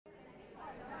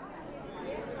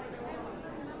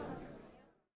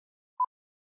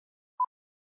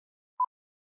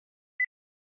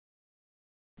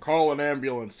Call an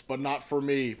ambulance, but not for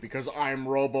me, because I'm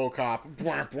RoboCop.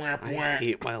 Bwah, bwah, I bwah.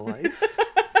 hate my life.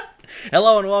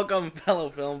 Hello and welcome, fellow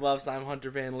film buffs. I'm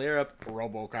Hunter Van Leerup,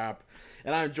 RoboCop.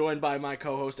 And I'm joined by my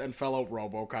co-host and fellow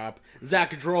RoboCop,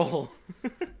 Zach Droll.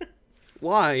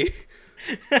 Why?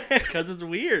 Because it's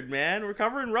weird, man. We're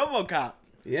covering RoboCop.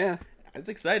 Yeah. It's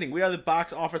exciting. We are the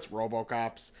box office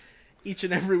RoboCops. Each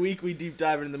and every week, we deep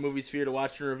dive into the movie sphere to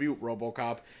watch and review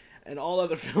RoboCop and all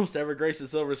other films to ever grace the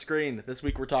silver screen. This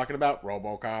week, we're talking about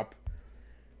RoboCop.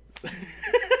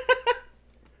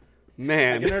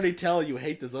 Man. I can already tell you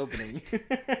hate this opening.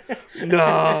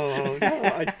 No,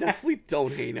 I definitely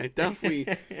don't hate it. I definitely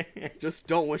just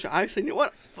don't wish. I said, you know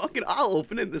what? Fucking, I'll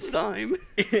open it this time.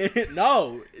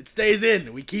 No, it stays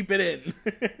in. We keep it in.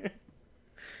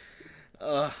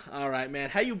 All right,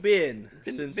 man. How you been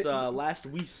since last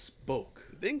we spoke?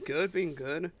 Been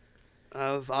good.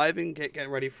 I've been getting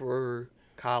ready for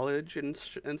college and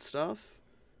stuff.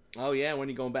 Oh yeah, when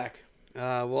are you going back?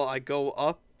 Well, I go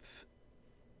up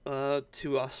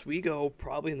to Oswego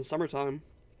probably in the summertime.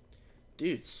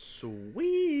 Dude,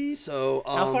 sweet. So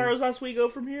how far is Oswego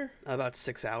from here? About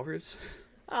 6 hours.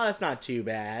 Oh, that's not too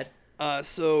bad.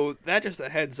 So that just a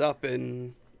heads up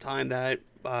in time that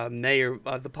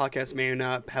the podcast may or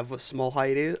not have a small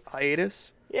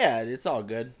hiatus. Yeah, it's all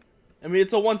good. I mean,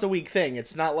 it's a once a week thing.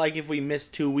 It's not like if we miss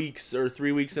 2 weeks or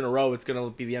 3 weeks in a row, it's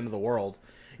gonna be the end of the world.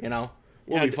 You know,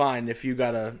 we'll be fine if you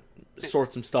gotta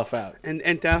sort some stuff out. And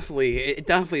it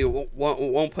definitely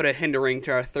won't put a hindering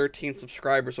to our 13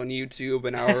 subscribers on YouTube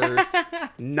and our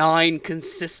 9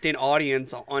 consistent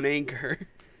audience on Anchor.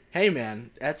 Hey man,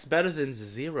 that's better than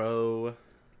 0.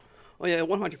 Oh yeah,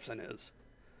 100% is.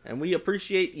 And we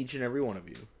appreciate each and every one of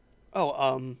you.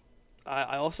 Oh,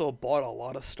 I also bought a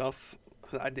lot of stuff.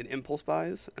 I did impulse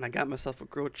buys, and I got myself a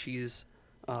grilled cheese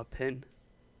pin.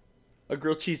 A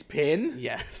grilled cheese pin?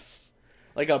 Yes.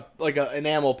 Like a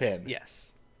enamel pin.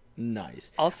 Yes.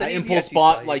 Nice. I'll send I you the impulse Etsy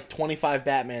bought site. like 25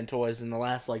 Batman toys in the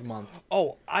last like month.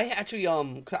 Oh, I actually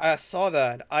I saw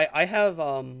that. I have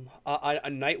a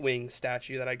Nightwing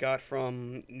statue that I got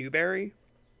from Newberry.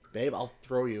 Babe, I'll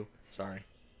throw you. Sorry.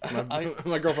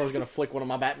 My girlfriend was gonna flick one of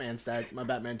my Batman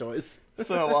toys.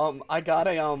 So I got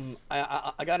a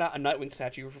Nightwing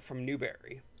statue from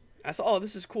Newberry. I saw, oh,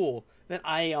 this is cool. Then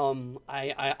I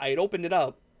had opened it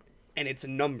up, and it's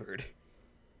numbered.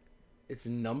 It's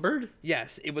numbered?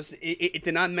 Yes, it was. It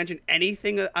did not mention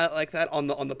anything like that on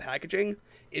the packaging.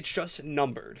 It's just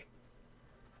numbered.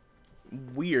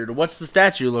 Weird. What's the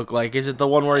statue look like? Is it the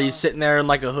one where he's sitting there in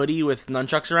like a hoodie with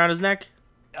nunchucks around his neck?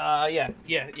 Yeah.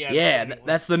 Yeah,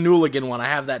 that's the Nooligan one. I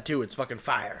have that too. It's fucking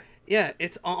fire. Yeah,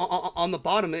 it's on the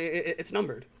bottom. It's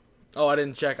numbered. Oh, I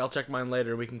didn't check. I'll check mine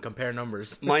later. We can compare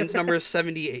numbers. Mine's number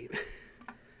 78.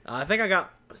 I think I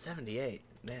got 78.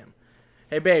 Damn.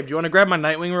 Hey, babe, do you want to grab my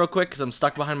Nightwing real quick? Because I'm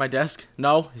stuck behind my desk.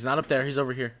 No, he's not up there. He's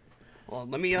over here. Well,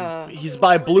 let me He's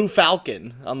by Blue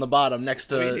Falcon on the bottom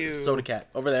next Let me to do Soda Cat.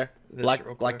 Over there. this Black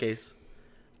real black quick. case.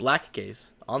 Black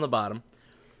case on the bottom.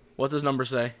 What's his number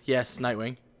say? Yes,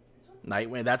 Nightwing.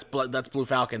 Nightwing. That's Blue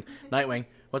Falcon. Nightwing.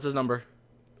 What's his number?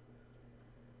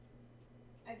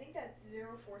 I think that's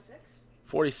 046.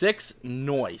 46.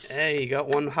 Noise. Hey, you got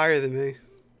one higher than me.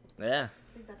 Yeah.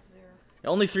 I think that's 0.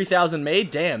 Only 3,000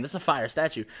 made? Damn, this is a fire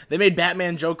statue. They made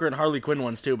Batman, Joker, and Harley Quinn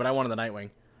ones too, but I wanted the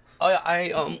Nightwing. Oh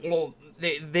yeah, well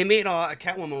they made a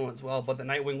Catwoman one as well, but the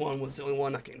Nightwing one was the only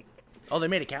one I can. Oh, they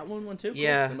made a Catwoman one too? Cool.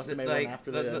 Yeah, They must have made like, one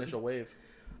after the the- initial wave.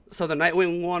 So the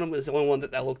Nightwing one was the only one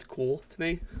that looked cool to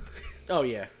me. Oh,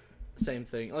 yeah. Same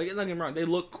thing. Like, don't get me wrong. They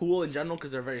look cool in general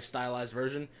because they're a very stylized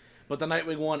version. But the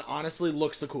Nightwing one, honestly,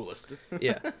 looks the coolest.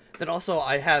 Yeah. Then also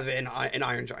I have an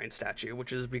Iron Giant statue,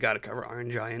 which is we got to cover Iron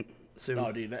Giant soon.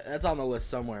 Oh, dude, that's on the list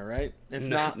somewhere, right? If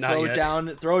No, not, not throw yet. it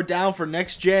down. Throw it down for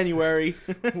next January.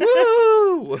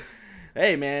 Woo!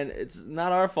 Hey, man, it's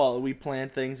not our fault. We plan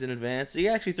things in advance. You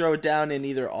can actually throw it down in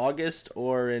either August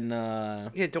or in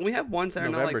Yeah, don't we have ones that are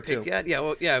not November, like picked too. yet? Yeah,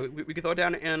 well, yeah, we could throw it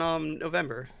down in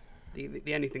November. The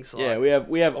anything slot. Yeah,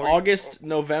 we have Or- August,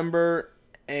 November,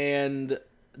 and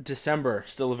December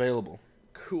still available.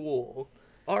 Cool.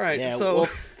 All right, Yeah, so we'll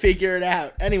figure it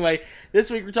out. Anyway,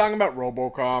 this week we're talking about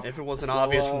RoboCop. if it wasn't So,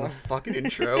 obvious from the fucking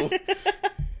intro.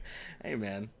 Hey,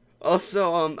 man.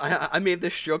 Also, I made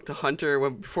this joke to Hunter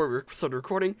before we started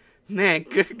recording. Man,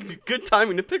 good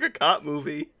timing to pick a cop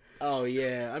movie. Oh,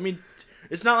 yeah. I mean,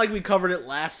 it's not like we covered it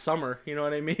last summer. You know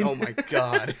what I mean? Oh my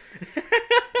god.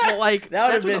 Well, like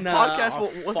That that's would've when the been, podcast a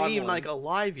wasn't fun even one. like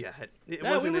alive yet. It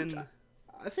No, wasn't we in. were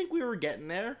I think we were getting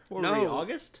there. Were we, No.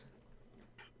 August?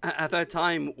 At that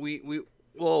time,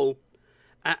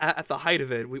 at the height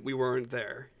of it, we weren't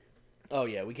there. Oh,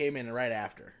 yeah. We came in right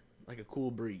after. like a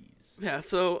cool breeze. Yeah,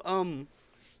 so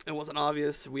it wasn't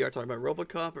obvious. We are talking about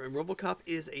RoboCop, and RoboCop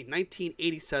is a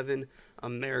 1987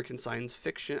 American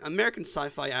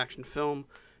sci-fi action film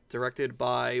directed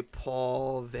by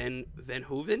Paul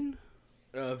Verhoeven,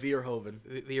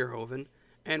 Verhoeven,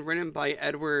 and written by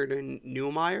Edward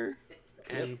Neumeier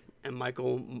and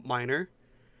Michael Miner.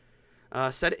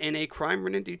 Set in a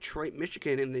crime-ridden Detroit,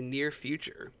 Michigan in the near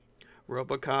future.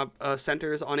 RoboCop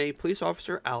centers on a police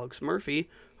officer, Alex Murphy,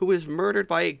 who is murdered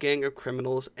by a gang of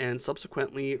criminals and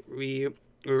subsequently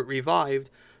revived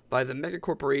by the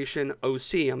megacorporation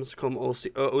OC. I'm just calling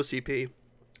OCP.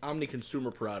 Omni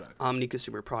Consumer Products. Omni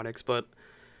Consumer Products, but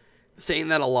saying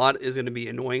that a lot is going to be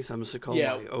annoying, so I'm just going to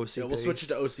call it OCP. Yeah, we'll switch it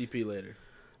to OCP later.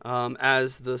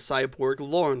 As the cyborg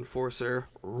law enforcer,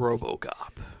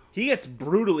 RoboCop. He gets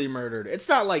brutally murdered. It's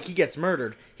not like he gets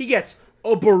murdered. He gets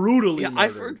brutally murdered. I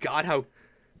forgot how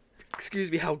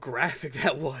graphic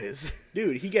that was.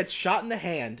 Dude, he gets shot in the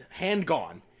hand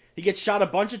gone. He gets shot a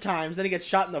bunch of times, then he gets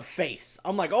shot in the face.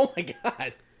 I'm like, oh my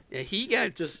god. Yeah, he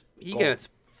gets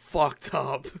fucked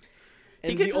up.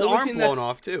 And he gets his arm blown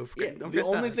off too. The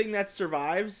only thing that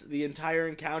survives the entire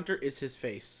encounter is his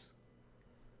face.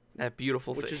 That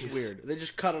beautiful face. Which is weird. They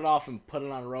just cut it off and put it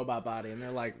on a robot body, and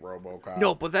they're like, RoboCop.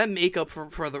 No, but that makeup for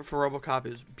RoboCop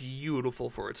is beautiful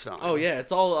for its time. Oh yeah,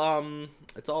 it's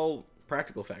all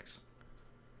practical effects,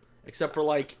 except for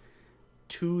like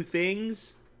 2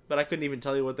 things, but I couldn't even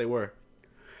tell you what they were.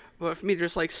 But for me,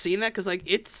 just like seeing that, because like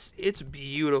it's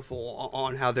beautiful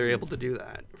on how they're able to do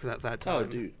that for that time. Oh,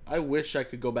 dude, I wish I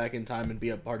could go back in time and be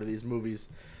a part of these movies,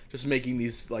 just making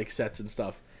these like sets and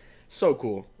stuff. So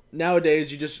cool.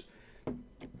 Nowadays, you just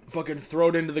fucking throw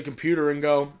it into the computer and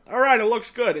go, all right, it looks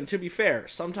good. And to be fair,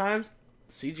 sometimes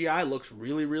CGI looks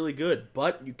really, really good,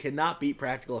 but you cannot beat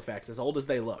practical effects, as old as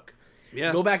they look.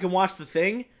 Yeah. Go back and watch The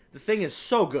Thing. The Thing is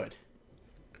so good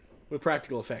with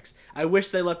practical effects. I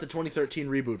wish they let the 2013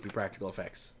 reboot be practical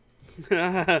effects.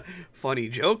 Funny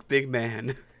joke, big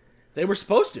man. They were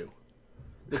supposed to.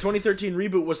 The 2013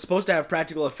 reboot was supposed to have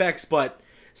practical effects, but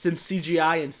since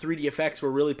CGI and 3D effects were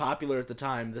really popular at the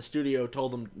time, the studio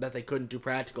told them that they couldn't do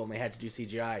practical and they had to do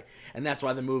CGI. And that's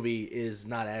why the movie is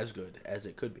not as good as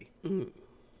it could be.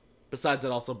 Besides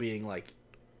it also being, like,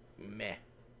 meh.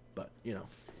 But, you know,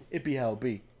 it be how it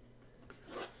be.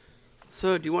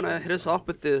 So, do you want to hit us off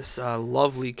with this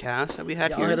lovely cast that we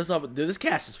had here? I'll hit us off with... Dude, this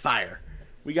cast is fire.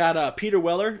 We got Peter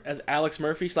Weller as Alex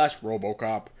Murphy /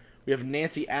 RoboCop. We have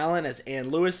Nancy Allen as Ann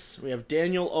Lewis. We have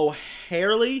Daniel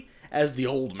O'Harely as the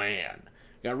Old Man.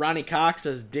 We got Ronnie Cox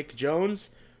as Dick Jones,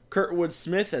 Kurtwood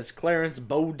Smith as Clarence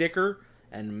Bowdicker,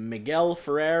 and Miguel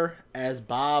Ferrer as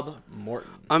Bob Morton.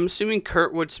 I'm assuming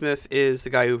Kurtwood Smith is the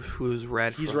guy who's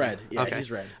red. He's red. Yeah, okay. He's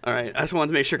red. All right. I just wanted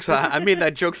to make sure, because I made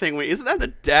that joke saying, wait, isn't that the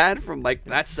dad from, like,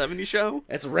 That 70s Show?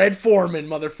 That's Red Foreman,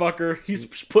 motherfucker. He's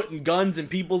putting guns in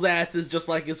people's asses just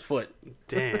like his foot.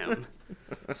 Damn.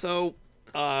 So,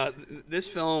 this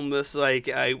film,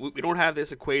 we don't have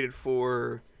this equated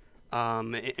for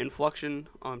inflection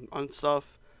on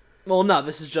stuff. Well, no,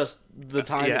 this is just the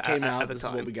time it came out. This is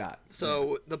what we got.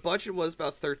 So the budget was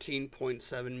about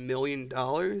 $13.7 million,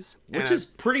 which is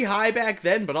pretty high back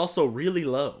then, but also really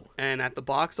low. And at the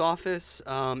box office,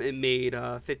 it made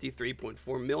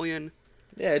 $53.4 million.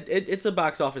 Yeah, it's a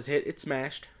box office hit. It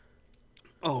smashed.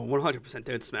 Oh, 100%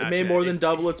 did smash. It made more than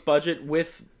double its budget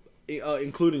with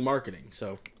including marketing,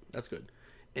 so that's good.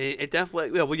 It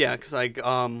definitely, well, yeah, because like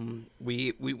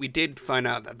we did find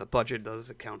out that the budget does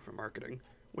account for marketing,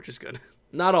 which is good.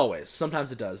 Not always.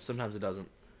 Sometimes it does. Sometimes it doesn't.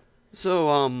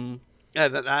 So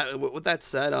yeah, with that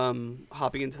said,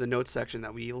 hopping into the notes section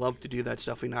that we love to do, that's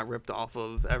definitely not ripped off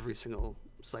of every single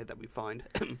site that we find.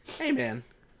 Hey man,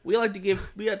 we like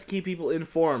to keep people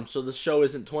informed, so the show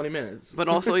isn't 20 minutes. But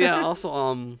also, yeah,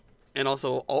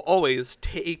 always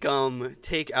take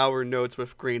our notes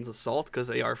with grains of salt, because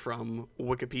they are from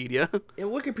Wikipedia. Yeah,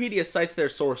 Wikipedia cites their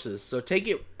sources, so take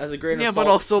it as a grain of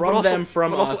salt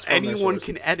from us. Anyone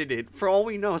can edit it. For all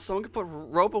we know, someone could put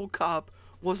RoboCop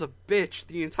was a bitch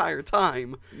the entire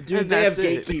time. Dude, they have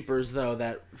gatekeepers though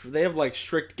they have like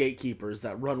strict gatekeepers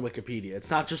that run Wikipedia. It's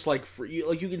not just like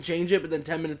you can change it, but then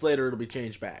 10 minutes later it'll be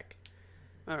changed back.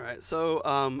 All right, so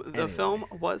the film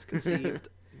was conceived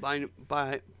by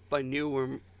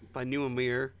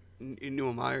Neumeier.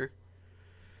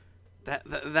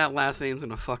 That last name's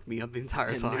gonna fuck me up the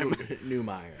entire time.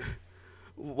 Neumeier.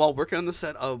 While working on the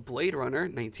set of Blade Runner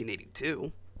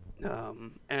 1982,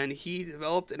 and he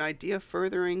developed an idea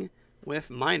furthering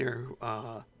with Miner.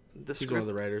 He's one of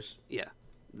the writers. Yeah,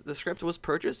 the script was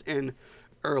purchased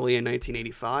early in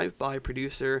 1985 by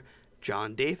producer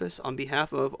John Davis on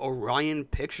behalf of Orion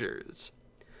Pictures.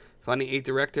 Finding a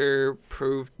director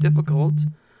proved difficult.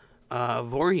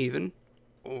 Verhoeven,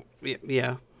 oh,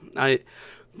 yeah,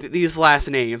 these last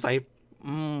names,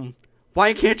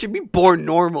 why can't you be born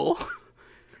normal?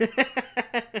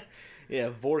 Yeah,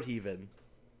 Verhoeven.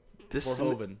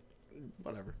 Verhoeven.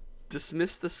 Whatever.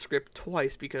 Dismissed the script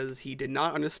twice because he did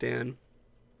not understand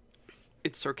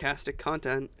its sarcastic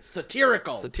content.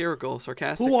 Satirical.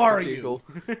 Sarcastic. Who are satirical,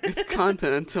 its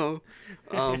content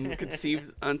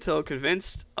until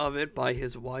convinced of it by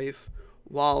his wife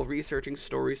while researching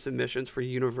story submissions for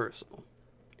Universal.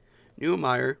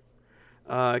 Neumeier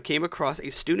came across a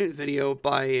student video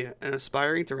by an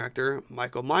aspiring director,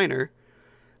 Michael Miner.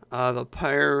 The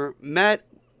pair met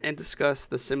and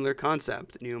discussed the similar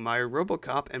concept, Neumeier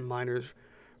RoboCop and Miner's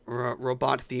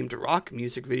robot-themed rock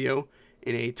music video.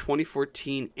 In a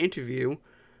 2014 interview,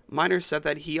 Miner said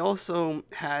that he also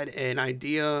had an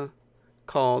idea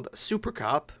called Super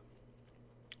Cop.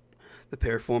 The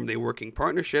pair formed a working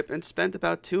partnership and spent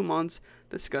about 2 months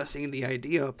discussing the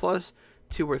idea, plus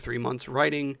 2 or 3 months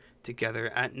writing together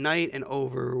at night and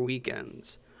over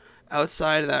weekends,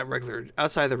 outside the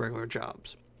regular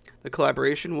jobs. The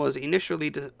collaboration was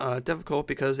initially difficult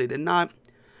because they did not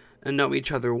know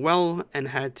each other well and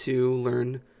had to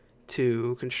learn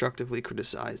to constructively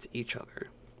criticize each other.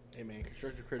 Hey man,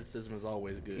 constructive criticism is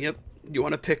always good. Yep. You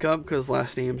want to pick up because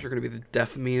last names are going to be the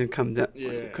death of me and come to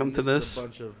this.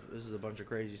 This is a bunch of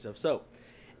crazy stuff. So,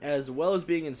 as well as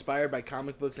being inspired by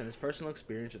comic books and his personal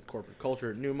experience with corporate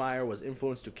culture, Neumeier was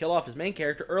influenced to kill off his main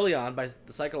character early on by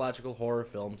the psychological horror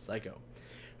film Psycho,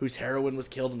 whose heroine was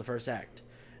killed in the first act.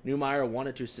 Neumeier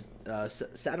wanted to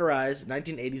satirize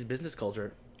 1980s business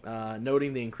culture,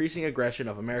 noting the increasing aggression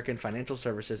of American financial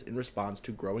services in response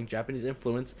to growing Japanese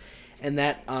influence, and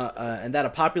that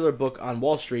a popular book on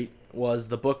Wall Street was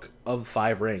The Book of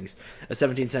Five Rings, a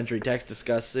 17th century text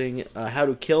discussing how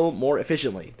to kill more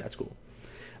efficiently. That's cool.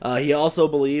 He also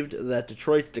believed that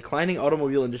Detroit's declining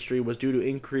automobile industry was due to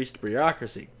increased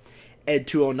bureaucracy. Ed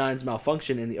 209's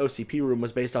malfunction in the OCP room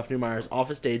was based off Neumeier's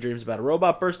office daydreams about a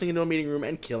robot bursting into a meeting room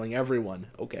and killing everyone.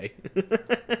 Okay.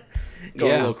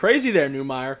 Going a little crazy there,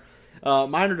 Neumeier.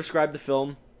 Miner described the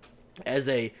film as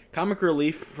a comic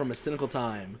relief from a cynical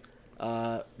time.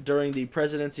 During the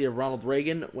presidency of Ronald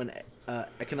Reagan, when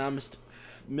economist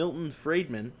Milton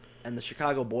Friedman and the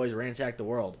Chicago Boys ransacked the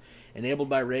world, enabled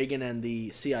by Reagan and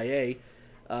the CIA.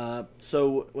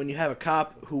 So when you have a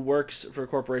cop who works for a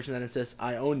corporation that insists,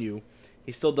 I own you,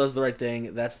 he still does the right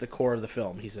thing. That's the core of the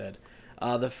film, he said.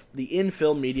 The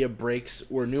in-film media breaks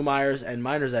were Neumeier's and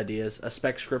Miner's ideas. A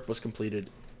spec script was completed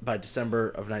by December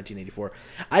of 1984.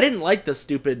 I didn't like the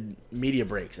stupid media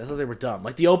breaks. I thought they were dumb.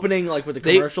 Like the opening, like with the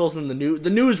commercials and the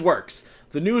news works.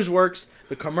 The news works.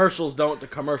 The commercials don't. The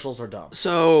commercials are dumb.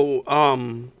 So,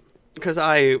 because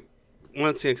I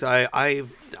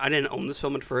didn't own this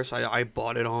film at first. I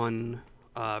bought it on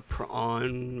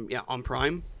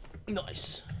Prime.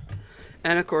 Nice.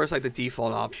 And of course, like the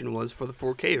default option was for the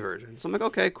 4K version. So I'm like,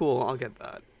 okay, cool, I'll get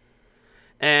that.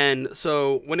 And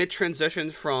so when it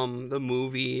transitions from the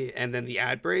movie and then the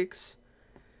ad breaks,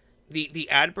 the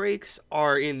ad breaks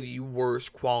are in the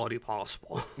worst quality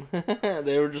possible.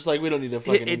 They were just like, we don't need to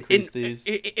fucking increase these.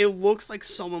 It looks like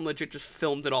someone legit just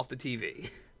filmed it off the TV.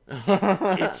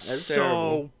 It's so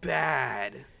terrible.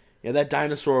 Bad. Yeah, that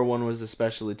dinosaur one was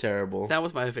especially terrible. That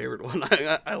was my favorite one.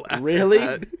 I laughed really?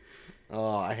 At that.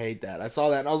 Oh, I hate that. I saw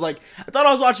that and I was like, I thought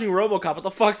I was watching RoboCop. What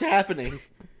the fuck's happening?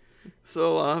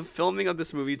 So, filming of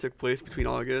this movie took place between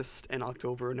August and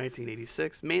October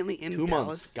 1986, mainly in 2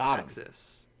 months. Dallas,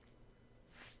 Texas.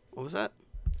 What was that?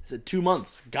 I said 2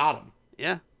 months. Got him.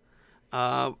 Yeah.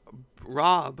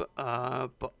 Rob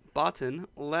Bottin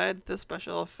led the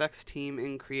special effects team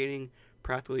in creating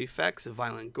practical effects,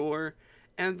 violent gore,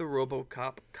 and the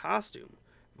RoboCop costume.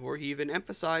 Verhoeven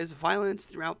emphasized violence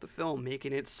throughout the film,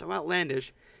 making it so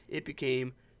outlandish it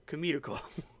became comedical.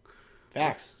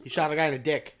 Facts. He shot a guy in the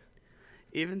dick.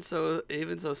 Even so,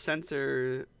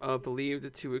 censor believed the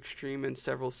too extreme and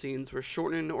several scenes were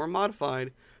shortened or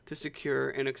modified to secure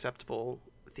an acceptable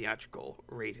theatrical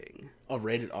rating. Oh,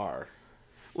 rated R.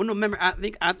 Well, no, remember, I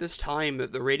think at this time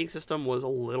the rating system was a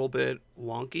little bit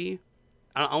wonky.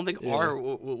 I don't think R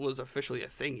was officially a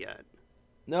thing yet.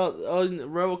 No,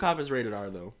 RoboCop is rated R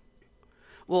though.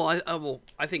 Well,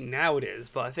 I think now it is,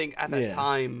 but I think at that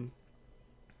time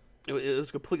it was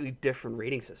a completely different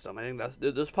rating system. I think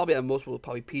there's probably at most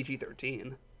probably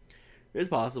PG-13. It's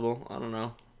possible. I don't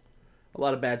know. A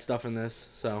lot of bad stuff in this.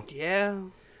 So yeah.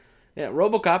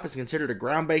 RoboCop is considered a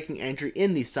groundbreaking entry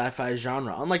in the sci-fi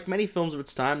genre. Unlike many films of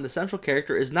its time, the central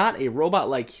character is not a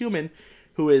robot-like human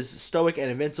who is stoic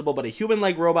and invincible, but a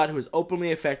human-like robot who is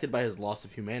openly affected by his loss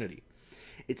of humanity.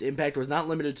 Its impact was not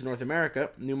limited to North America.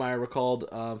 Newmeyer recalled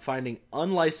finding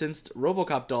unlicensed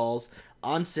RoboCop dolls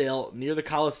on sale near the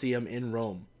Coliseum in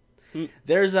Rome.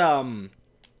 There's a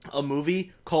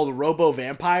movie called Robo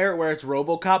Vampire where it's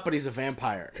RoboCop, but he's a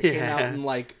vampire. It came out in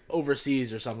like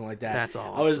overseas or something like that. That's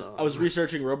awesome. I was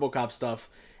researching RoboCop stuff,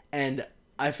 and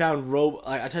I found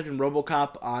I typed in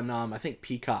RoboCop on I think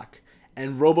Peacock,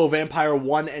 and Robo Vampire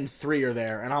 1 and 3 are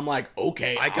there, and I'm like,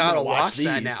 okay, I I'm gotta gonna watch these.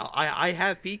 that now. I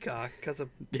have Peacock because of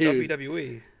Dude.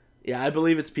 WWE. Yeah, I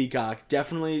believe it's Peacock.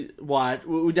 Definitely watch.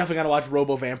 We definitely gotta watch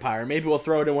Robo Vampire. Maybe we'll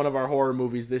throw it in one of our horror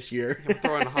movies this year. We'll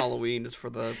throw in Halloween just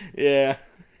for the Yeah.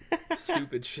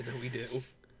 stupid shit that we do.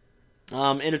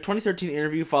 In a 2013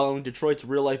 interview following Detroit's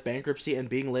real-life bankruptcy and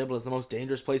being labeled as the most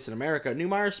dangerous place in America,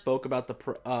 Newmeyer spoke about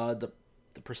the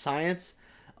prescience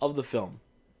of the film.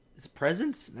 Is it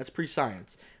presence? That's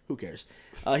pre-science. Who cares?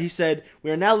 He said,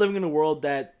 "We are now living in a world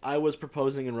that I was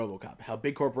proposing in RoboCop. How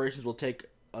big corporations will take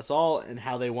us all and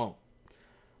how they won't.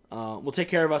 Will take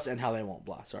care of us and how they won't."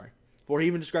 Blah. Sorry. For he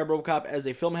even described RoboCop as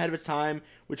a film ahead of its time,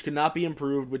 which could not be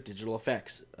improved with digital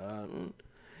effects.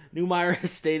 Newmeyer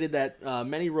has stated that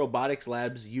many robotics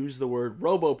labs use the word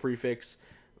robo prefix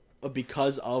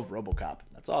because of RoboCop.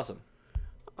 That's awesome.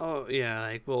 Oh yeah,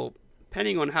 like well,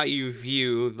 depending on how you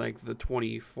view like the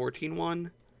 2014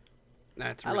 one,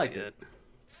 that's really I liked it.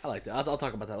 I liked it. I'll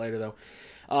talk about that later,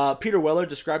 though. Peter Weller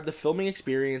described the filming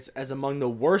experience as among the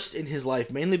worst in his life,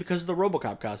 mainly because of the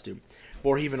RoboCop costume.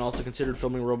 Voorhees also considered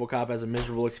filming RoboCop as a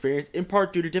miserable experience, in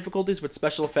part due to difficulties with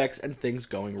special effects and things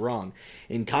going wrong.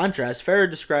 In contrast, Farrer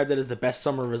described it as the best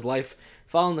summer of his life.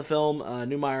 Following the film,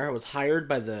 Newmeyer was hired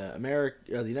by the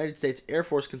United States Air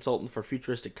Force consultant for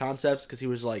futuristic concepts, because he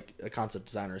was like a concept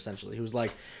designer, essentially. He was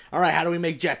like, all right, how do we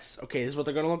make jets? Okay, this is what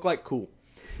they're going to look like? Cool.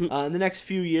 In the next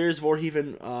few years, Voorhees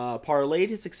parlayed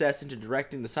his success into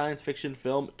directing the science fiction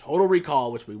film Total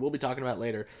Recall, which we will be talking about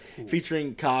later,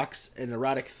 featuring Cox, and the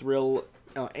erotic thriller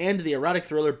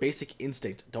Basic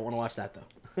Instinct. Don't want to watch that,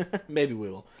 though. Maybe we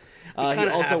will. He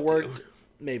also worked...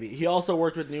 Maybe. He also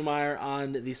worked with Newmeyer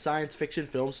on the science fiction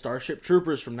film Starship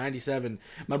Troopers from '97.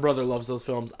 My brother loves those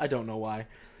films. I don't know why.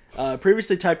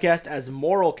 Previously typecast as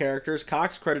moral characters,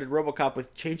 Cox credited RoboCop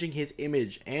with changing his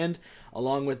image and,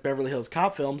 along with Beverly Hills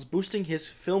Cop films, boosting his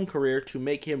film career to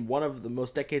make him one of the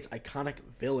most decade's iconic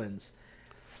villains.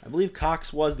 I believe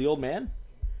Cox was the old man?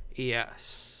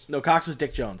 Yes. No, Cox was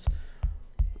Dick Jones.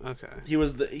 Okay. He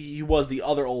was the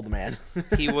other old man.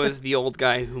 He was the old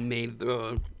guy who made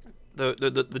the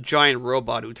giant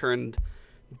robot who turned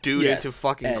dude into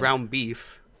fucking Ed. ground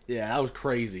beef. Yeah, that was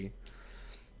crazy.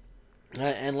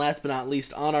 And last but not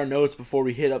least, on our notes before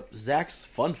we hit up Zach's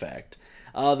fun fact,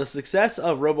 the success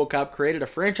of RoboCop created a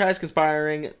franchise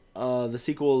conspiring the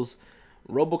sequels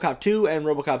RoboCop 2 and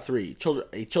RoboCop 3,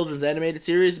 a children's animated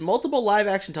series, multiple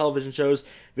live-action television shows,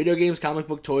 video games, comic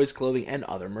book, toys, clothing, and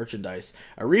other merchandise.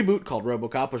 A reboot called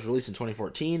RoboCop was released in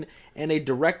 2014, and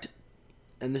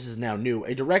this is now new,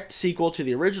 a direct sequel to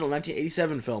the original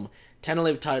 1987 film,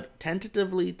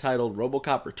 tentatively titled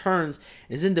RoboCop Returns,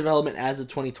 is in development as of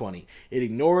 2020. It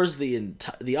ignores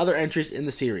the other entries in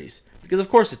the series, because of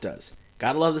course it does.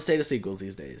 Gotta love the state of sequels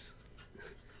these days.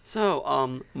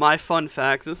 So, my fun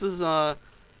facts. This is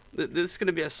this is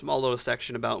gonna be a small little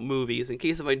section about movies, in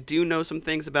case if I do know some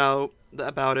things about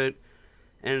it,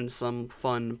 and some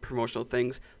fun promotional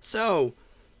things. So,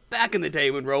 back in the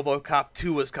day when RoboCop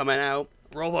 2 was coming out,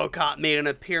 RoboCop made an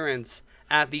appearance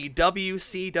at the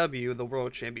WCW, the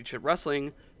World Championship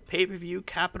Wrestling pay-per-view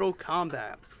Capital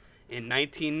Combat in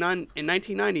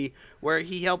 1990, where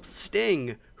he helped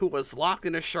Sting, who was locked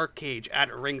in a shark cage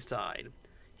at ringside.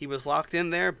 He was locked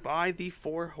in there by the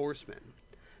Four Horsemen.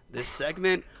 This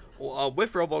segment,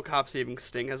 with RoboCop saving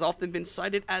Sting, has often been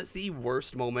cited as the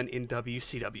worst moment in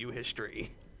WCW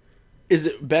history. Is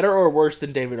it better or worse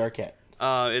than David Arquette?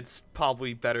 It's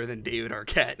probably better than David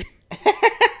Arquette.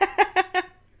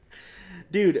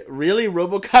 Dude, really?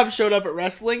 RoboCop showed up at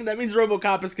wrestling? That means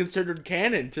RoboCop is considered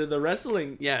canon to the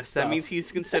wrestling. Yes, stuff. that means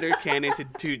he's considered canon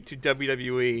to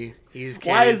WWE. He's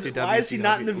canon to WCW. Why is he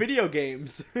not in the video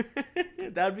games?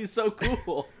 That would be so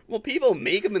cool. Well, people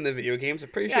make him in the video games.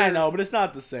 I'm pretty sure. Yeah, I know, but it's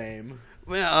not the same.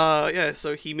 Well, yeah.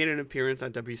 So he made an appearance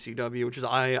on WCW, which is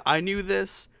I knew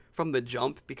this from the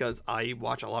jump because I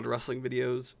watch a lot of wrestling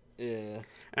videos. Yeah.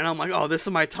 And I'm like, oh, this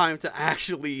is my time to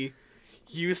actually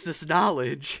use this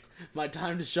knowledge. My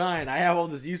time to shine. I have all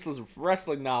this useless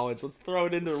wrestling knowledge. Let's throw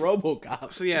it into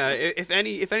RoboCop. So yeah, if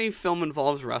any film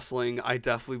involves wrestling, I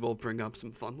definitely will bring up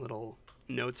some fun little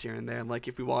notes here and there. Like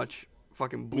if we watch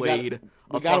fucking Blade,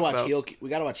 we gotta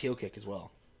watch Heel Kick as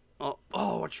well.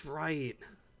 Oh, that's right.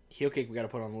 Heel Kick we got to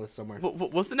put on the list somewhere.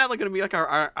 Wasn't that like going to be like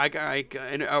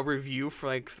our review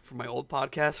for my old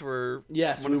podcast? Where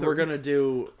Yes, we were going to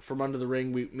do From Under the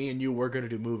Ring. Me and you were going to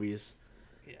do movies.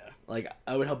 Yeah. Like,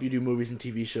 I would help you do movies and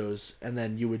TV shows, and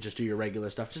then you would just do your regular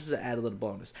stuff, just to add a little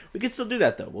bonus. We could still do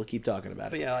that, though. We'll keep talking about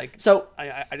it. But yeah, so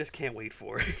I just can't wait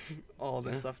for all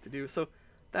this stuff to do. So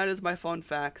that is my fun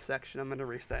facts section. I'm going to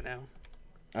erase that now.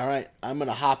 All right, I'm going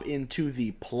to hop into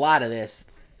the plot of this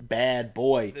bad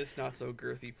boy. This not so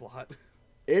girthy plot.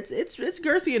 It's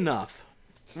girthy enough.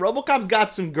 RoboCop's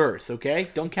got some girth, okay?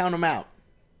 Don't count him out.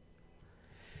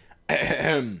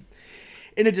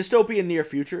 In a dystopian near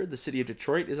future, the city of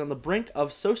Detroit is on the brink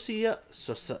of societal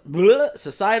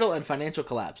and financial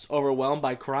collapse. Overwhelmed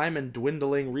by crime and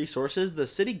dwindling resources, the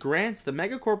city grants the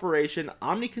megacorporation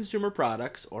Omni Consumer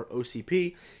Products, or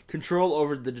OCP, control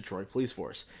over the Detroit police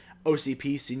force.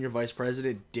 OCP Senior Vice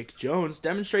President Dick Jones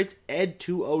demonstrates Ed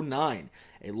 209,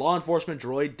 a law enforcement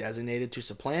droid designated to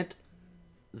supplant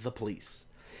the police.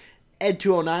 Ed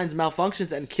 209's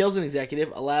malfunctions and kills an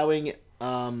executive, allowing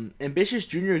ambitious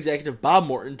junior executive Bob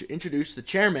Morton to introduce the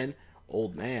chairman,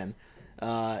 Old Man,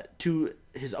 to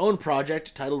his own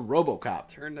project titled RoboCop.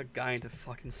 Turn the guy into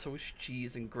fucking Swiss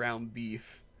cheese and ground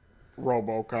beef.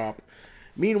 RoboCop.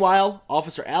 Meanwhile,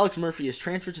 Officer Alex Murphy is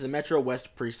transferred to the Metro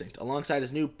West Precinct. Alongside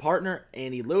his new partner,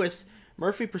 Annie Lewis,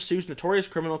 Murphy pursues notorious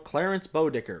criminal Clarence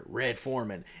Bodicker, Red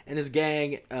Foreman, and his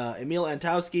gang, Emil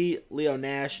Antowski, Leo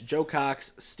Nash, Joe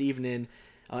Cox, Steve Nin,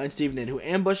 who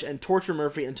ambush and torture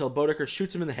Murphy until Bodicker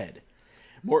shoots him in the head.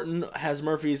 Morton has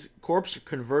Murphy's corpse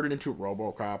converted into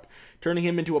RoboCop, turning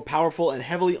him into a powerful and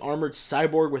heavily armored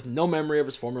cyborg with no memory of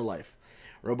his former life.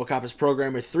 RoboCop is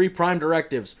programmed with 3 prime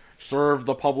directives: serve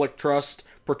the public trust,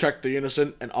 protect the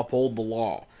innocent, and uphold the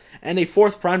law. And a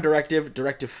 4th prime directive,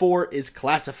 Directive 4, is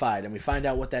classified, and we find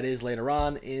out what that is later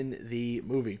on in the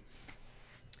movie.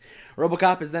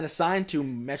 RoboCop is then assigned to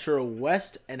Metro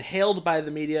West and hailed by the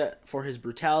media for his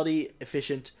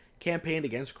brutality-efficient campaign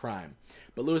against crime.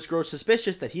 But Lewis grows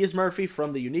suspicious that he is Murphy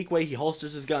from the unique way he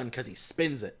holsters his gun, because he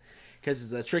spins it, because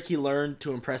it's a trick he learned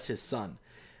to impress his son.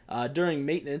 During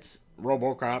maintenance,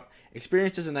 RoboCop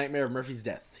experiences a nightmare of Murphy's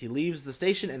death. He leaves the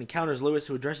station and encounters Lewis,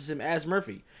 who addresses him as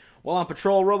Murphy. While on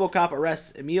patrol, RoboCop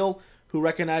arrests Emil, who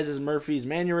recognizes Murphy's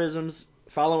mannerisms,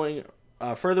 furthering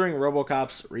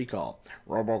RoboCop's recall.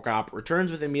 RoboCop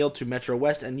returns with Emil to Metro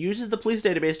West and uses the police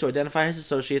database to identify his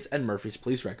associates and Murphy's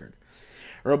police record.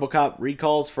 RoboCop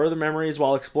recalls further memories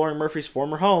while exploring Murphy's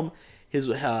former home, his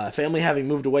family having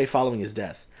moved away following his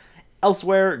death.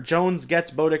 Elsewhere, Jones gets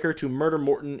Bodicker to murder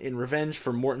Morton in revenge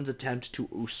for Morton's attempt to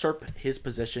usurp his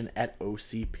position at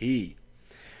OCP.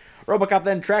 RoboCop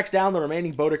then tracks down the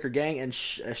remaining Bodicker gang and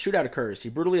a shootout occurs. He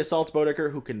brutally assaults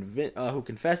Bodicker, who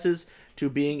confesses to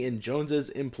being in Jones's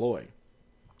employ.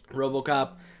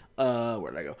 RoboCop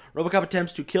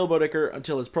attempts to kill Bodicker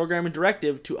until his programming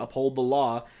directive to uphold the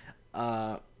law.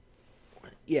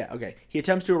 He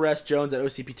attempts to arrest Jones at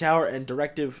OCP Tower, and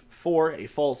Directive 4, a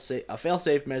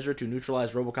fail-safe measure to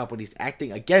neutralize RoboCop when he's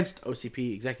acting against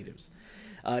OCP executives,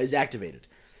 is activated.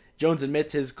 Jones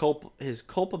admits his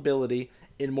culpability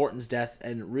in Morton's death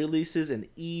and releases an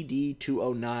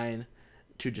ED-209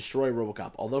 to destroy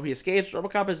RoboCop. Although he escapes,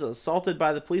 RoboCop is assaulted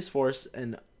by the police force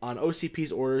and on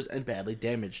OCP's orders and badly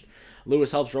damaged.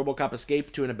 Lewis helps RoboCop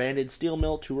escape to an abandoned steel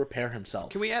mill to repair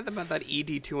himself. Can we add about that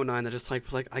ED-209 that just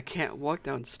was like, I can't walk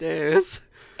downstairs?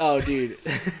 Oh, dude.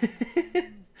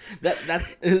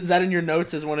 Is that in your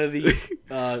notes as one of the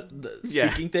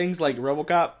speaking things like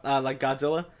RoboCop, like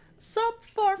Godzilla? Sup,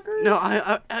 fucker? No,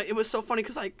 I it was so funny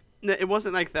because it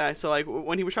wasn't like that. So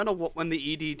when he was when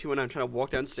the ED-209 trying to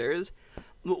walk downstairs,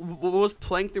 what was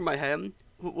playing through my head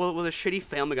was a shitty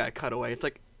Family Guy cutaway. It's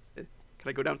like, can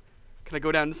I go down? Can I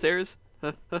go downstairs?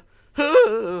 And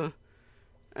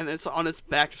it's on its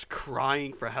back just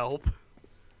crying for help.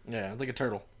 Yeah, it's like a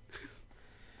turtle.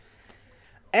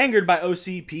 Angered by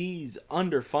OCP's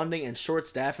underfunding and short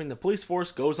staffing, the police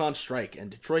force goes on strike,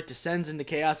 and Detroit descends into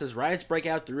chaos as riots break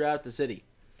out throughout the city.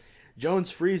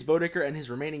 Jones frees Bodicker and his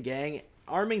remaining gang,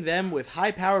 arming them with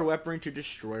high-powered weaponry to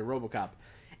destroy RoboCop.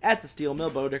 At the steel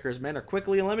mill, Bodicker's men are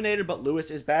quickly eliminated, but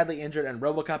Lewis is badly injured and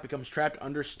RoboCop becomes trapped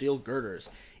under steel girders.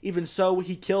 Even so,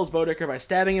 he kills Bodicker by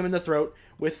stabbing him in the throat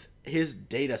with his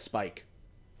data spike.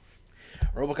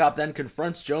 RoboCop then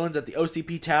confronts Jones at the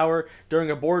OCP Tower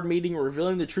during a board meeting,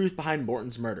 revealing the truth behind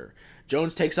Morton's murder.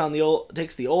 Jones takes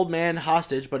the old man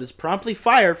hostage, but is promptly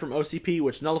fired from OCP,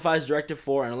 which nullifies Directive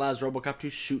 4 and allows RoboCop to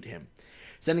shoot him,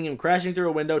 sending him crashing through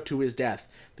a window to his death.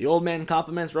 The old man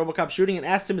compliments RoboCop's shooting and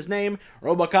asks him his name.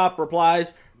 RoboCop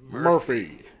replies,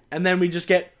 Murphy. And then we just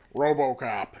get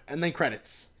RoboCop. And then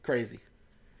credits. Crazy.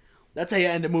 That's how you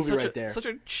end a movie right there. Such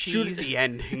a cheesy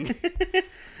ending.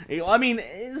 I mean,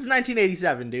 it's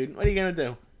 1987, dude. What are you gonna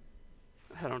do?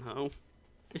 I don't know.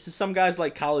 This is some guys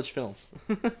like college film.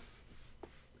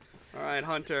 All right,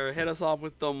 Hunter, hit us off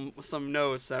with some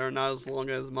notes that are not as long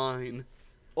as mine.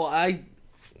 Well,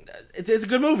 it's a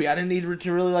good movie. I didn't need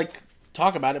to really like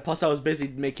talk about it. Plus, I was busy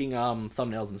making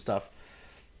thumbnails and stuff.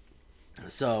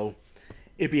 So,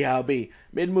 it be how it be.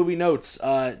 Mid movie notes.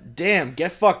 Damn,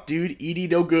 get fucked, dude. Edie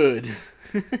no good.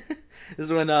 This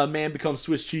is when man becomes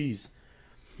Swiss cheese.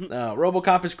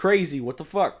 RoboCop is crazy. What the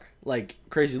fuck? Like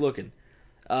crazy looking.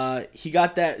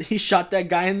 He shot that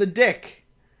guy in the dick.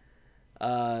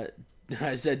 I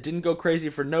said didn't go crazy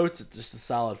for notes. It's just a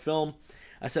solid film.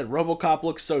 I said RoboCop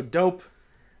looks so dope.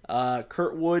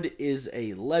 Kurt Wood is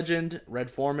a legend. Red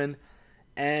Foreman.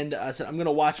 And I said I'm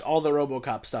gonna watch all the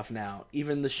RoboCop stuff now,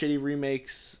 even the shitty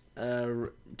remakes,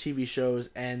 TV shows,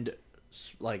 and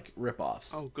like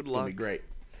rip-offs. Oh, good It's luck. gonna be great.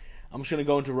 I'm just gonna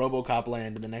go into RoboCop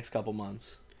land in the next couple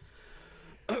months.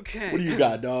 Okay. What do you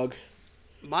got, dog?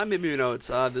 My movie notes.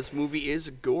 This movie is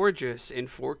gorgeous in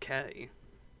 4K.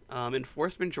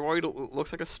 Enforcement Droid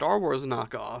looks like a Star Wars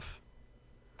knockoff.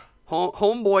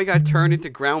 Homeboy got turned into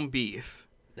ground beef.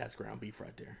 That's ground beef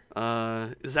right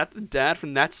there. Is that the dad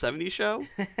from That 70s Show?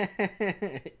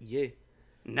 Yeah.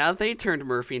 Now they turned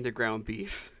Murphy into ground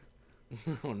beef.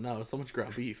 Oh no, so much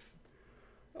ground beef.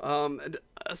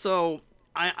 So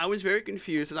I was very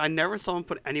confused. I never saw him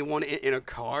put anyone in a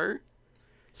car.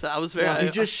 So I was very. No, he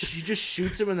just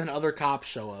shoots him and then other cops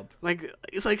show up. Like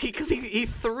it's like he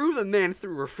threw the man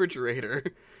through a refrigerator.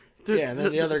 Yeah, and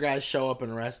then the other guys show up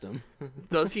and arrest him.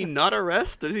 Does he not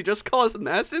arrest? Does he just cause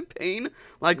massive pain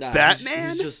like Nah,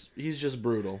 Batman? He's just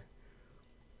brutal.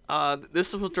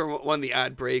 This was during one of the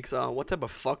ad breaks. What type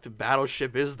of fucked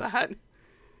battleship is that?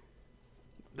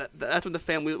 That's when the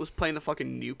family was playing the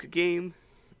fucking nuke game.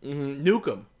 Mm-hmm. Nuke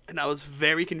him. And I was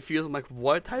very confused. I'm like,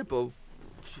 what type of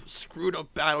screwed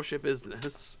up battleship is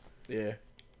this? Yeah.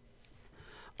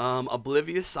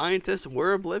 Oblivious scientists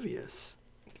were oblivious.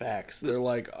 Facts. They're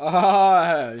like,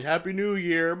 Happy New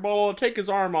Year. Blah, take his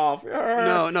arm off.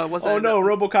 No, it wasn't. Oh no,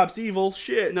 RoboCop's evil.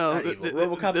 Shit. No, Not evil.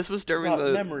 RoboCop. this was during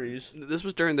the memories. This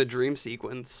was during the dream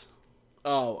sequence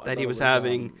Oh, that he was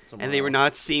having, and they were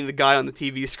not seeing the guy on the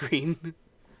TV screen.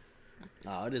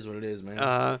 Oh, it is what it is,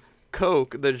 man.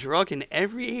 Coke, the drug in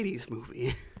every 80s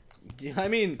movie. I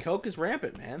mean, Coke is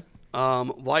rampant, man.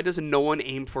 Why does no one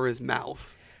aim for his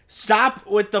mouth? Stop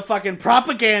with the fucking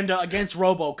propaganda against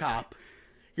RoboCop.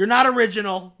 You're not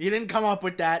original. You didn't come up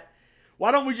with that.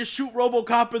 Why don't we just shoot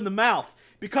RoboCop in the mouth?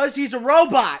 Because he's a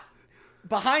robot.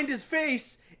 Behind his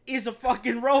face is a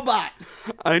fucking robot.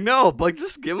 I know, but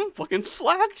just give him fucking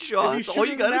slack jaw. If you That's shoot all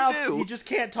you him in the gotta mouth, do. he just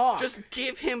can't talk. Just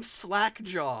give him slack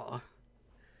jaw.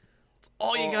 That's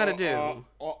all you gotta do.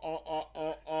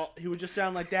 He would just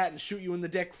sound like that and shoot you in the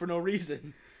dick for no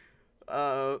reason.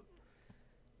 The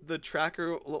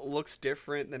tracker looks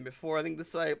different than before. I think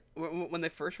this like when they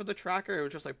first showed the tracker, it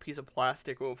was just like a piece of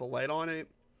plastic with a light on it.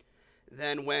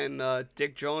 Then when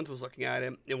Dick Jones was looking at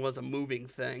it, it was a moving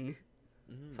thing.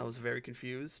 So I was very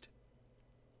confused.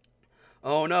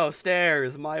 Oh no,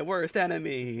 stairs, my worst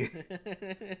enemy.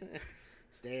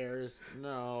 Stairs,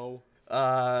 no.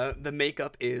 The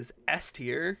makeup is S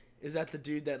tier. Is that the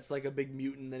dude that's like a big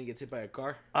mutant and then he gets hit by a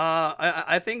car?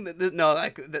 I think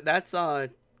that's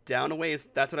down a ways.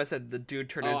 That's what I said. The dude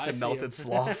turned into melted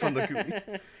sloth from the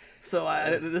Goonies. So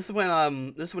this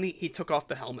is when he took off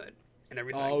the helmet and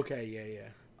everything. Oh, okay,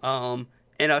 yeah.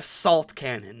 An assault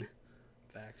cannon.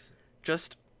 Facts.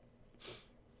 Just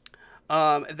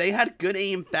they had good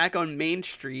aim back on Main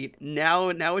Street. Now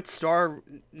it's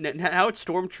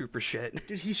stormtrooper shit.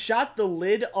 Dude, he shot the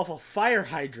lid off a fire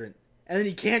hydrant and then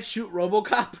he can't shoot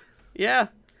RoboCop. Yeah.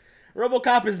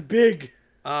 RoboCop is big.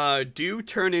 Dude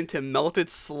turned into melted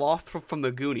sloth from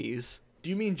the Goonies. Do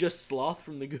you mean just Sloth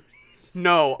from the Goonies?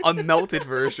 No, a melted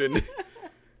version.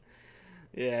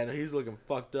 Yeah, no, he's looking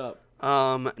fucked up.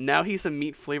 Now he's a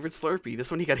meat flavored Slurpee.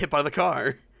 This one he got hit by the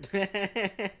car.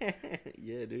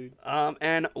 Yeah, dude.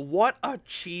 And what a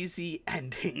cheesy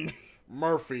ending.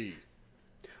 Murphy.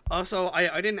 So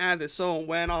I didn't add this. So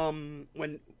when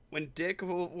Dick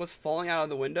was falling out of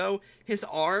the window, his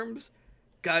arms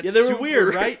got they were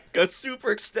weird, right? Got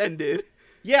super extended.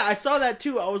 Yeah, I saw that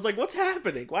too. I was like, what's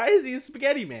happening? Why is he a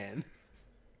spaghetti man?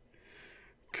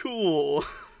 Cool.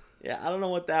 Yeah, I don't know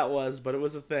what that was, but it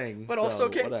was a thing. But so, also,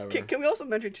 whatever. can we also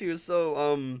mention too?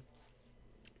 So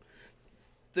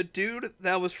the dude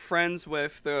that was friends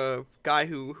with the guy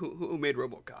who made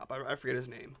RoboCop, I forget his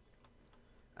name.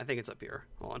 I think it's up here.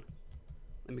 Hold on.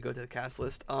 Let me go to the cast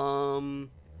list.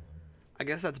 I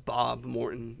guess that's Bob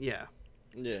Morton. Yeah.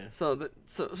 Yeah. The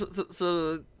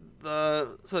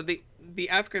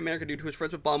African American dude who was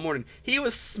friends with Bob Morton, he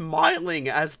was smiling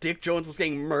as Dick Jones was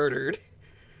getting murdered.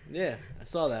 Yeah, I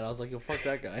saw that. I was like, yo, fuck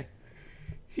that guy.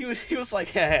 He was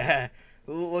like,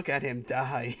 look at him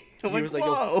die. I'm He was like,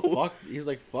 whoa. yo, fuck. He was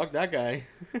like, fuck that guy.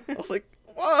 I was like,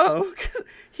 whoa.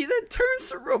 He then turns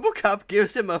to RoboCop,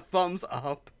 gives him a thumbs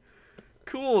up.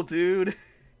 Cool, dude.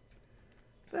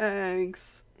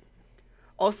 Thanks.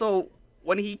 Also,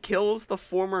 when he kills the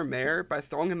former mayor by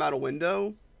throwing him out a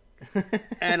window,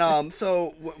 and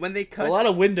so when they cut A lot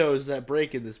of windows that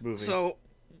break in this movie. So,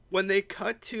 when they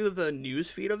cut to the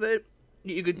news feed of it,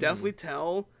 you could definitely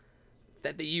tell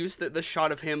that they used the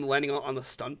shot of him landing on the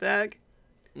stunt bag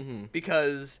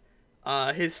because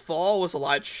his fall was a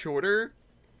lot shorter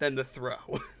than the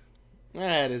throw.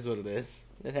 That is what it is.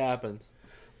 It happens.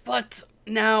 But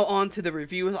now on to the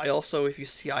reviews. I also, if you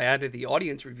see, I added the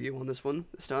audience review on this one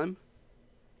this time.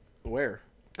 Where?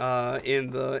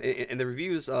 In the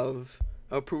reviews of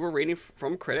approval rating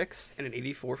from critics and an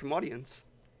 84 from audience.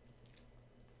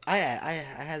 I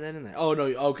had that in there. Oh no,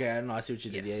 okay, I know. I see what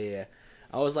you did. Yes. Yeah.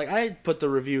 I was like, I put the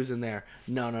reviews in there.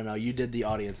 No. You did the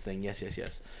audience thing. Yes.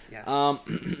 Yes.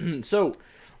 So,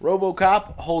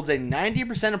 RoboCop holds a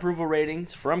 90% approval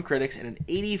ratings from critics and an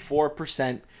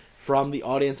 84% from the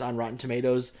audience on Rotten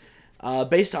Tomatoes,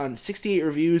 based on 68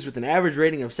 reviews with an average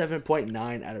rating of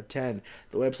 7.9 out of 10.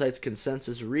 The website's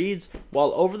consensus reads,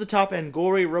 while over the top and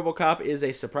gory, RoboCop is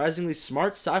a surprisingly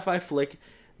smart sci-fi flick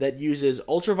that uses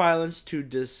ultraviolence to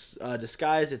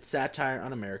disguise its satire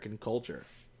on American culture.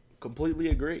 Completely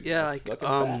agree. Yeah, That's like,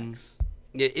 fucking facts.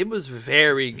 Yeah, it was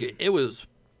very good. It was,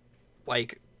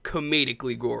 like,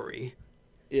 comedically gory.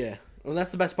 Yeah. Well, that's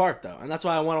the best part, though. And that's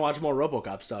why I want to watch more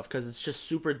RoboCop stuff, because it's just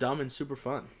super dumb and super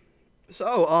fun.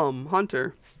 So,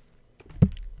 Hunter,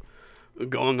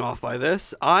 going off by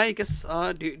this, I guess,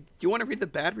 do you want to read the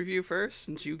bad review first,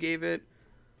 since you gave it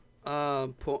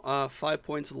 5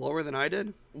 points lower than I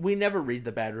did? We never read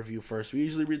the bad review first. We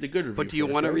usually read the good review But do you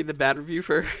want to read the bad review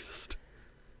first?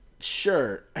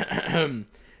 Sure.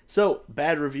 So,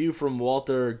 bad review from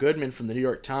Walter Goodman from the New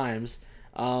York Times.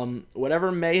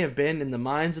 Whatever may have been in the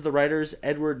minds of the writers,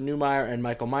 Edward Neumeier and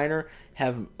Michael Miner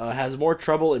has more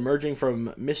trouble emerging from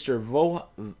Mr.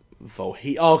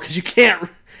 Oh, because you can't...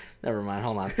 Never mind,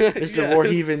 hold on. Mr. Yes.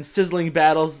 Voorheeven's sizzling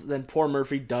battles than poor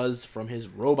Murphy does from his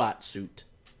robot suit.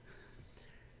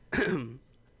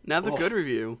 Now the good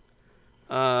review.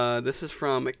 This is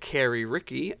from Carrie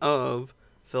Rickey of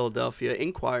Philadelphia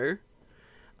Inquirer.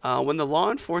 When the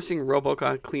law-enforcing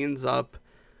RoboCop cleans up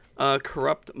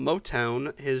corrupt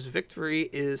Motown, his victory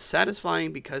is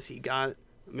satisfying because he got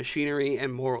machinery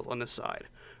and moral on his side.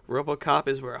 RoboCop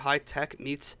is where high tech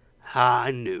meets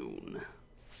high noon.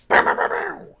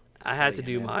 I had to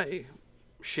do my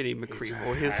shitty McCree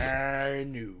voice. High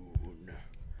noon.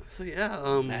 So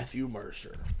yeah, Matthew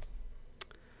Mercer.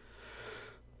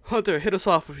 Hunter, hit us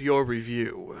off with your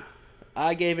review.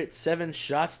 I gave it 7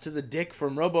 shots to the dick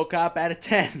from RoboCop out of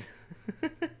 10.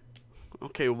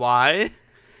 Okay, why?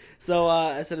 So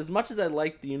I said, as much as I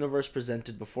liked the universe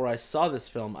presented before I saw this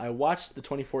film, I watched the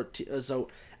 2014. So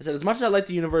I said, as much as I liked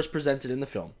the universe presented in the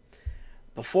film,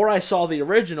 before I saw the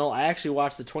original, I actually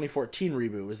watched the 2014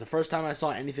 reboot. It was the first time I saw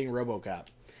anything RoboCop.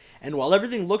 And while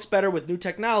everything looks better with new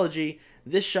technology,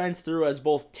 this shines through as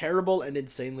both terrible and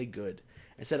insanely good.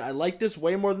 I said, I like this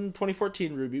way more than the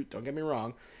 2014 reboot, don't get me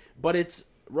wrong, but it's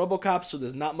RoboCop, so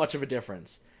there's not much of a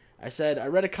difference. I said, I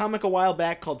read a comic a while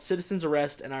back called Citizen's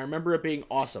Arrest, and I remember it being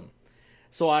awesome.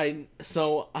 So I'm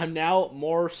now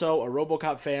more so a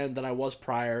RoboCop fan than I was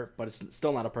prior, but it's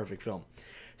still not a perfect film.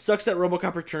 Sucks that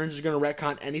RoboCop Returns is going to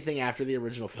retcon anything after the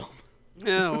original film.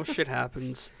 Yeah, well, shit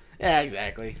happens. Yeah,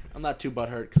 exactly. I'm not too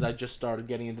butthurt because I just started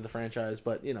getting into the franchise,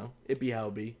 but, you know, it be how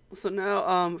it be. So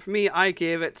now, for me, I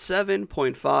gave it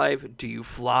 7.5. Do you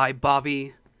fly,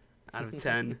 Bobby? Out of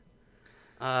 10.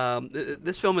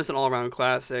 This film is an all-around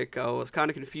classic. I was kind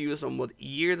of confused on what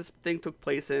year this thing took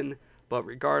place in, but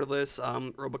regardless,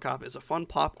 RoboCop is a fun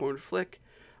popcorn flick,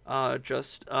 with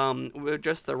just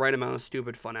the right amount of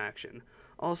stupid fun action.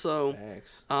 Also,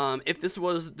 if this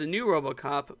was the new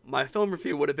RoboCop, my film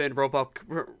review would have been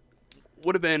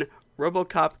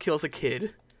RoboCop kills a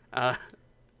kid.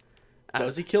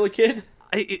 Does he kill a kid?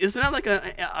 Isn't that like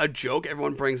a joke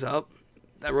everyone brings up?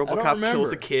 That RoboCop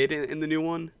kills a kid in the new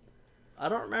one? I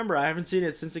don't remember. I haven't seen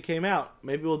it since it came out.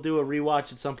 Maybe we'll do a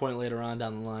rewatch at some point later on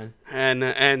down the line. And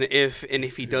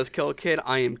if he does kill a kid,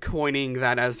 I am coining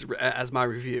that as my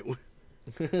review.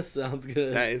 Sounds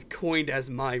good. That is coined as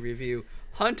my review.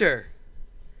 Hunter,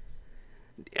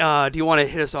 do you want to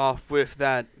hit us off with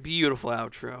that beautiful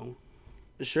outro?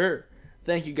 Sure.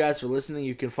 Thank you guys for listening.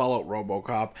 You can follow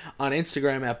RoboCop on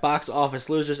Instagram at Box Office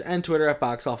Losers and Twitter at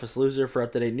Box Office Loser for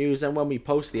up-to-date news and when we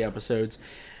post the episodes.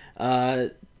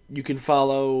 You can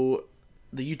follow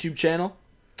the YouTube channel.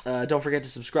 Don't forget to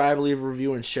subscribe, leave a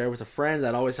review, and share with a friend.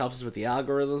 That always helps us with the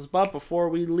algorithms. But before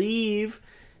we leave,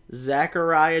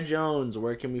 Zachariah Jones,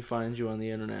 where can we find you on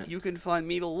the internet? You can find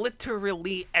me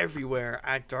literally everywhere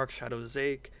at Dark Shadow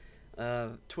Zake.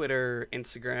 Twitter,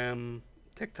 Instagram,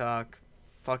 TikTok,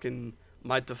 fucking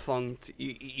my defunct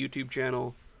YouTube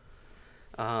channel.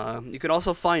 You can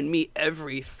also find me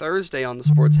every Thursday on the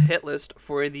Sports Hit List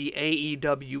for the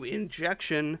AEW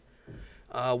Injection.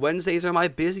 Wednesdays are my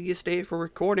busiest day for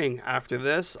recording. After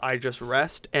this, I just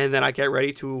rest, and then I get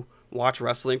ready to watch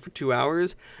wrestling for 2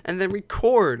 hours, and then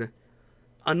record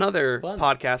another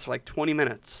podcast for like 20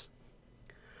 minutes.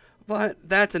 But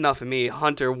that's enough of me.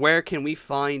 Hunter, where can we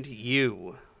find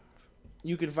you?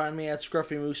 You can find me at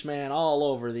Scruffy Moose Man all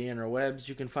over the interwebs.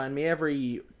 You can find me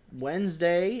every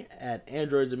Wednesday at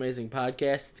Android's Amazing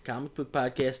Podcast. It's a comic book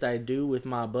podcast I do with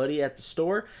my buddy at the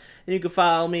store. And you can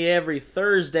follow me every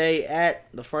Thursday at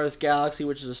The Farthest Galaxy,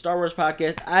 which is a Star Wars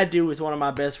podcast I do with one of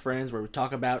my best friends where we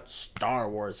talk about Star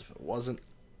Wars, if it wasn't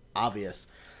obvious.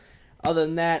 Other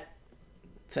than that,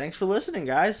 thanks for listening,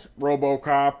 guys.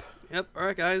 RoboCop. Yep,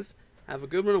 alright guys. Have a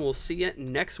good one, and we'll see you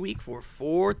next week for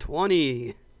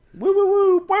 420. Woo woo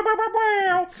woo. Wow, wow, wow,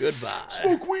 wow. Goodbye.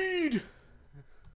 Smoke weed.